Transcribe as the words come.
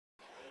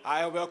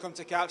Hi, welcome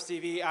to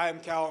CapsTv. I am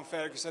Callum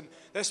Ferguson.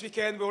 This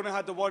weekend we only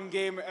had the one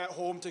game at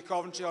home to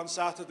Coventry on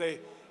Saturday.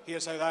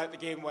 Here's how the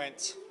game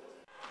went.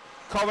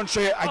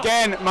 Coventry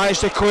again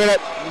managed to clear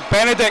it.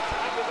 Benedict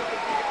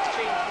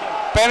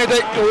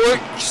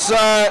looks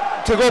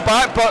to go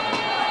back, but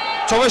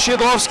Tomasz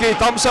Jedlowski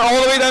dumps it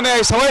all the way down the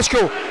ice.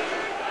 Haleshko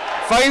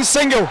finds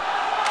Single,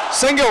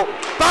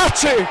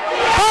 Batu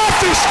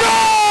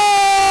scores!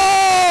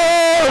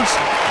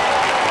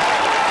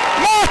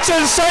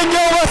 Martin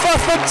Single with a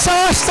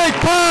fantastic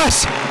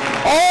pass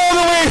all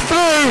the way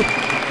through.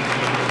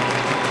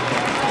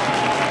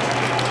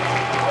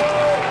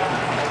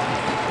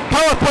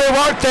 Power play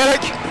work,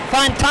 Derek.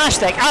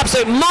 Fantastic,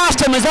 absolute.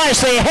 Marston was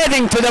actually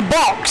heading to the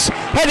box,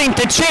 heading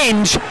to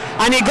change,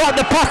 and he got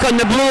the puck on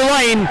the blue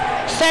line,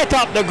 set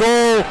up the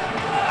goal.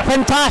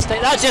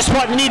 Fantastic, that's just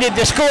what needed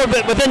to score,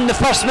 but within the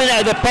first minute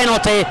of the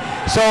penalty.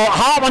 So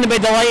Hartman will be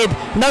delayed.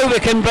 Now we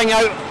can bring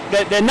out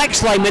the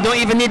next line. We don't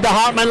even need the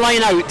Hartman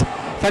line out.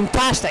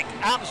 Fantastic,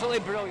 absolutely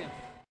brilliant.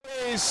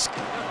 He's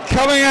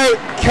coming out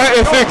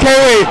through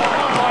Cowie.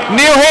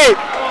 Neil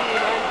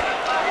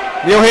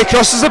Hay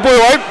crosses the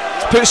blue line,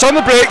 puts on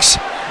the brakes,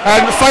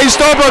 and finds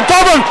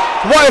Dobrin.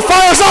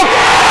 Fires up!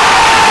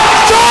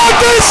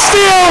 Jordan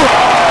Steele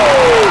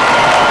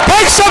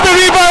picks up the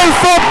rebound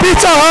from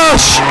Peter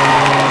Hirsch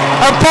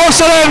and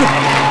pops it in.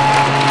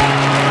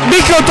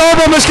 Nico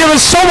Dobrin was given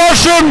so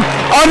much room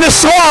on the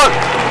slot.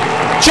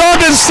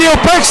 Jordan Steele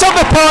picks up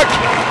the puck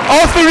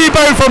off the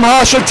rebound from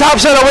Hirsch and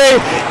taps it away.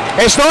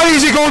 It's not an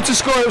easy goal to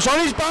score, it was on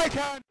his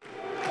backhand.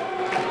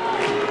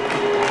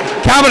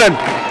 Cameron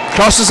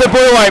crosses the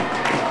blue line,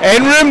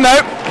 in room now,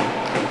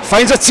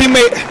 finds a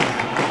teammate.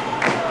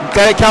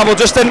 Derek Campbell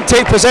just didn't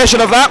take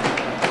possession of that.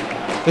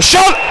 The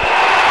shot!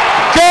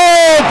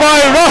 Goal by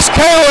Russ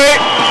Kelly.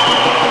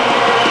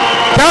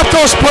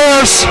 Capitals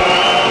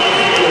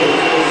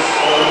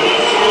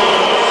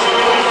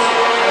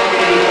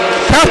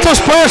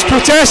players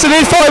protested,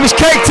 they thought it was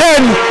kicked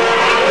in.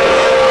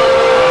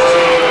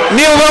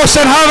 Neil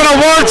Wilson having a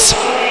word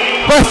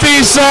with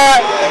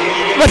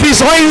his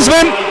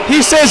linesman.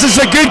 He says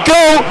it's a good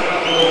goal.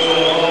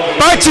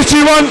 Back to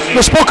 2-1.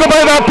 We spoke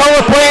about that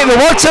power play. They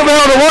worked it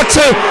well.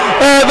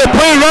 They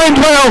played round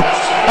well,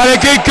 and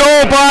a good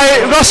goal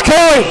by Russ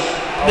Kelly.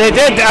 They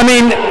did. I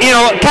mean, you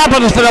know,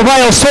 Capitals for a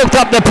while soaked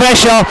up the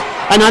pressure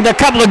and had a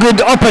couple of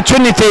good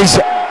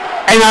opportunities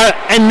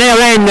in their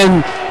end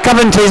and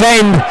Coventry's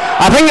end.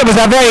 I think it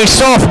was a very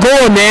soft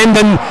goal in the end,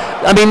 and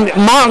I mean,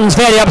 Martin's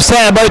very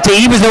upset about it.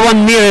 He was the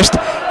one nearest.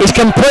 He's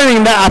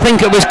complaining that I think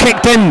it was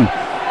kicked in,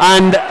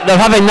 and they're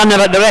having none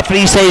of it. The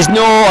referee says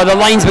no, or the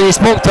linesman, he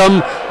spoke to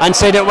him and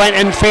said it went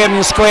in fair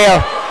and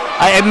square.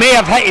 It may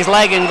have hit his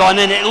leg and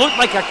gone in. It looked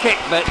like a kick,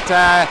 but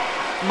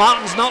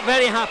Martin's not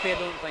very happy, I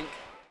don't think.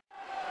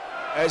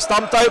 It's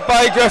dumped out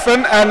by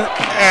Griffin and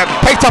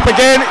picked up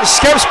again.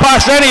 Skips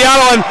past Rennie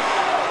Allen.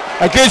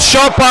 A good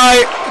shot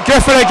by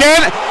Griffin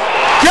again.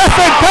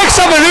 Griffin picks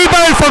up the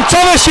rebound from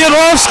Tomasz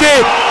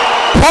Jedlowski,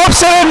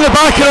 pops it in the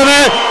back of the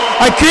net.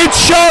 A good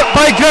shot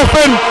by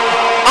Griffin.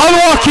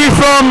 Unlucky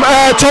from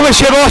Tomasz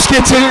Jedlowski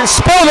to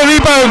spoil the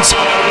rebounds.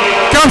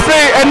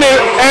 Griffin in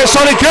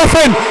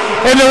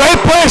the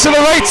right place at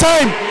the right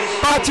time.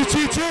 Back to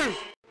 2-2.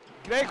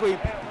 Gregory.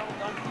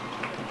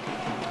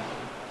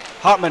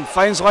 Hartman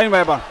finds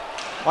Lineweber.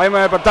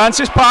 Lineweber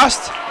dances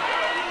past.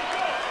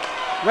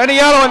 Rennie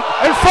Allen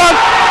in front.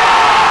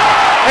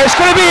 It's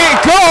going to be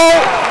a goal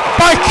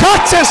by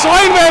Curtis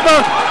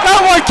Lineweber.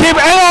 That one came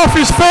in off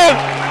his foot.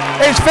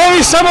 It's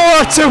very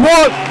similar to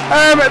what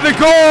the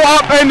goal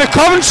up in the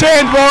Coventry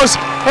end was.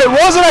 It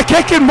wasn't a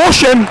kick in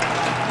motion,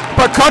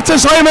 but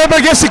Curtis Lineweber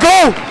gets the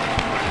goal.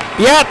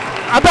 Yep,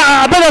 a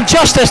bit of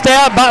justice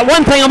there, but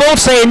one thing I will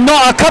say,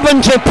 not a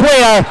Coventry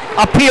player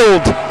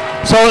appealed.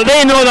 So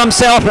they know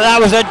themselves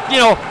that was it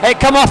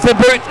come off the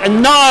boot,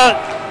 and not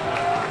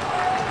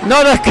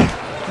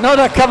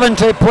a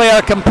Coventry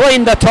player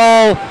complained at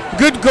all.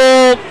 Good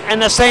goal in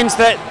the sense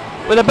that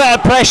with a bit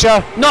of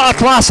pressure, not a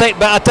classic,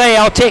 but I tell you,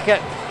 I'll take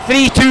it.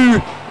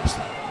 3-2,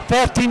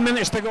 13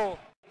 minutes to go.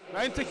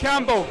 Round to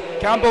Campbell.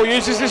 Campbell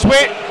uses his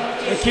weight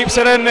and keeps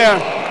it in there.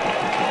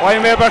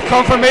 Lineweber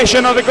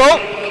confirmation of the goal.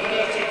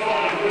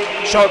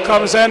 Shot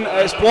comes in,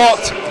 it's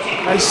blocked,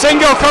 and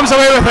Single comes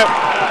away with it.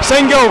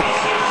 Single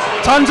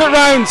turns it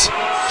round.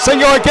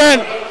 Single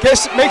again,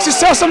 makes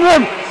himself some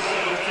room.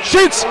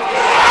 Shoots.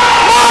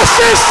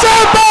 Marcus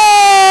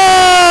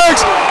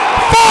Sandbergs!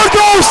 4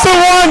 goals to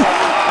 1.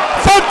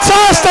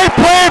 Fantastic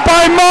play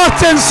by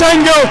Martin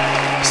Single.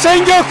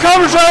 Single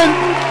comes round,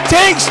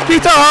 takes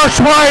Peter Hirsch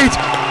wide,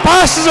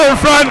 passes it in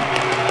front.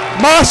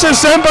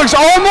 Marcus Sandbergs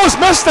almost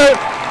missed it,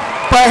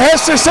 but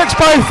hits the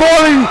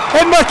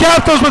 6x4 in the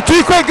Capitals with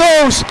 2 quick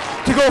goals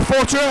to go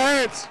 4-2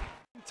 ahead.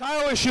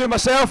 Entirely sure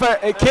myself,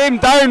 it came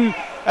down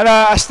in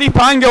a steep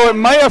angle. It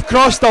might have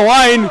crossed the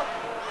line,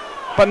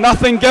 but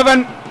nothing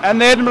given,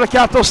 and the Edinburgh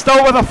Capitals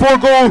still with a 4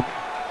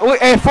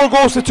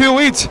 goals to 2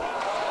 lead.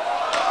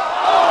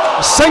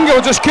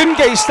 Single just couldn't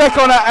get his stick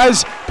on it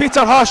as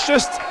Peter Hirsch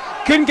just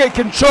couldn't get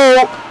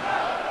control.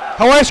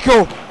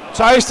 Haleshko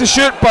tries to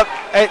shoot, but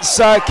It's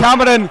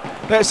Cameron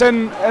that's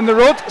in the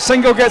road.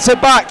 Single gets it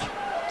back.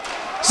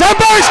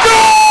 Sandberg's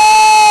goal!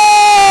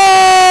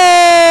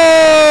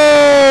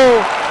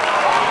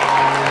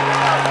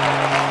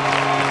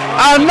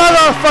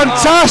 Another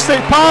fantastic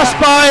pass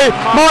by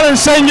Martin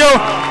Single.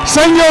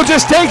 Single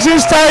just takes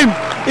his time.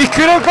 He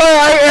could have got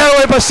it out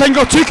early, but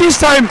Single took his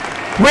time.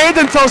 Waited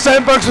until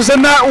Sandbergs was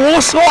in that low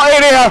slot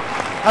area.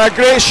 A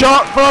great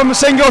shot from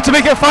Single to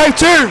make it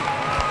 5-2.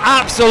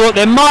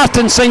 Absolutely,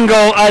 Martin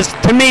Single, as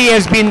to me,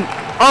 has been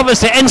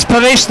obviously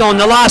inspirational in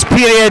the last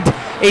period.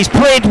 He's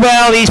played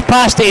well, he's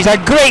passed it, he's a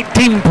great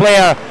team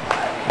player.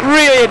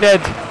 Really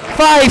did.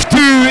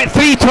 5-2,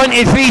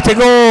 3:23 to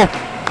go.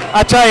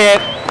 I tell you,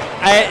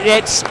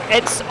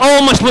 it's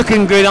almost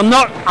looking good. I'm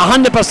not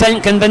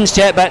 100% convinced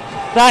yet, but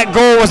that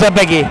goal was a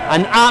biggie,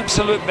 an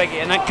absolute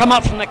biggie, and it come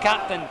up from the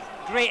captain.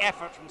 Great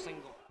effort from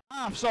Single.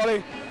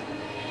 Sorry.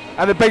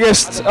 And the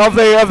biggest of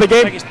the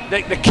game.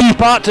 The key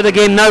part to the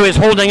game now is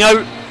holding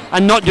out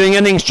and not doing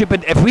anything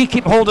stupid. If we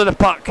keep hold of the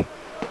puck,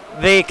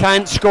 they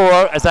can't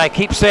score, as I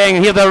keep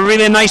saying. Here's a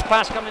really nice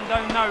pass coming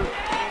down now.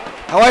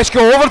 Now let's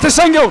go over to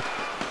Single.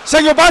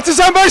 Single back to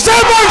Sandberg.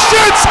 Sandberg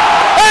shoots!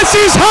 It's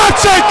his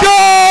hat-trick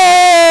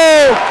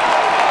goal!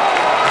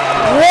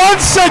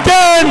 Once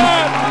again,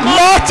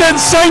 Martin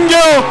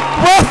Single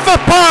with the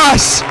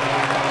pass.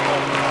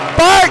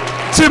 Back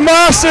to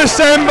Master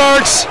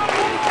Sandbergs.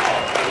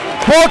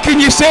 What can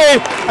you say?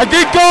 A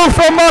good goal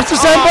from Martin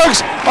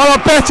Sandbergs or a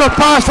better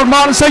pass from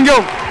Martin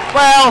Single?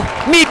 Well,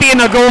 me being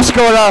a goal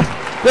scorer,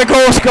 the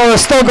goal scorer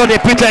still got to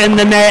put it in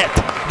the net.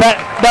 But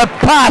the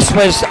pass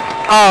was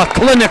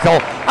clinical,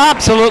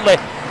 absolutely.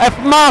 If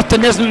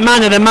Martin isn't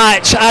man of the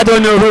match, I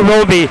don't know who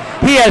will be.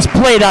 He has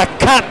played a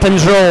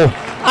captain's role.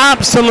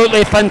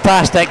 Absolutely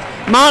fantastic.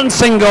 Martin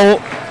Single,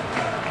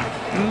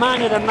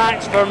 man of the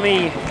match for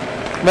me,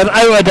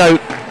 without a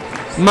doubt.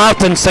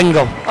 Martin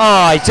Single.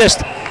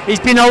 He's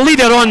been a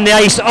leader on the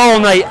ice all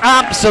night.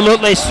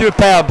 Absolutely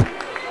superb.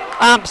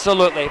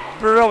 Absolutely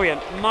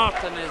brilliant.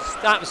 Martin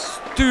that was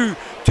two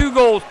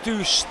goals,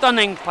 two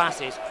stunning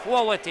passes,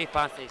 quality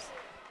passes.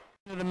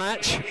 The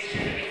match.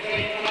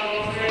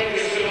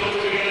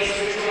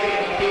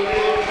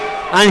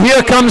 And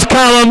here comes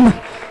Callum.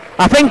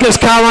 I think it's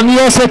Callum.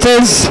 Yes, it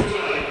is.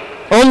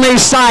 Only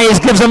size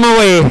gives him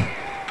away.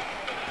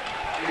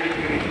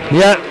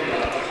 Yeah,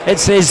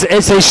 it's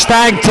his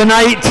stag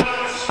tonight,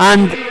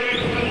 and.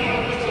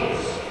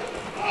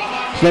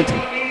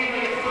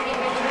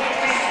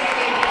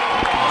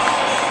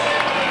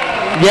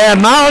 Yeah,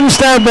 Martin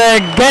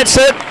Stelberg gets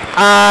it.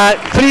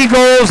 3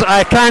 goals.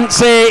 I can't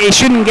say he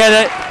shouldn't get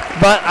it,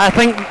 but I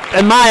think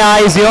in my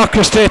eyes the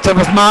orchestrator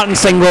was Martin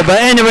Single. But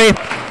anyway,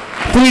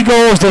 3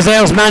 goals,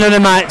 deserves man of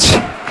the match.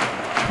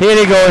 Here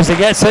he goes. He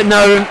gets it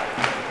now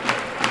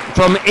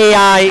from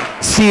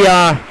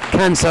AICR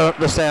Cancer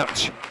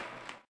Research.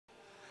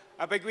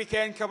 A big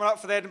weekend coming up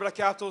for the Edinburgh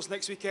Capitals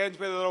next weekend,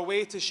 where they're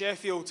away to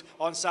Sheffield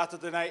on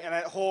Saturday night and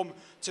at home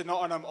to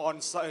Nottingham on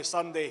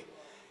Sunday.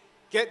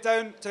 Get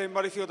down to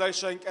Murrayfield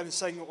Ice Rink and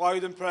sing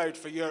loud and proud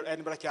for your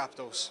Edinburgh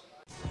Capitals.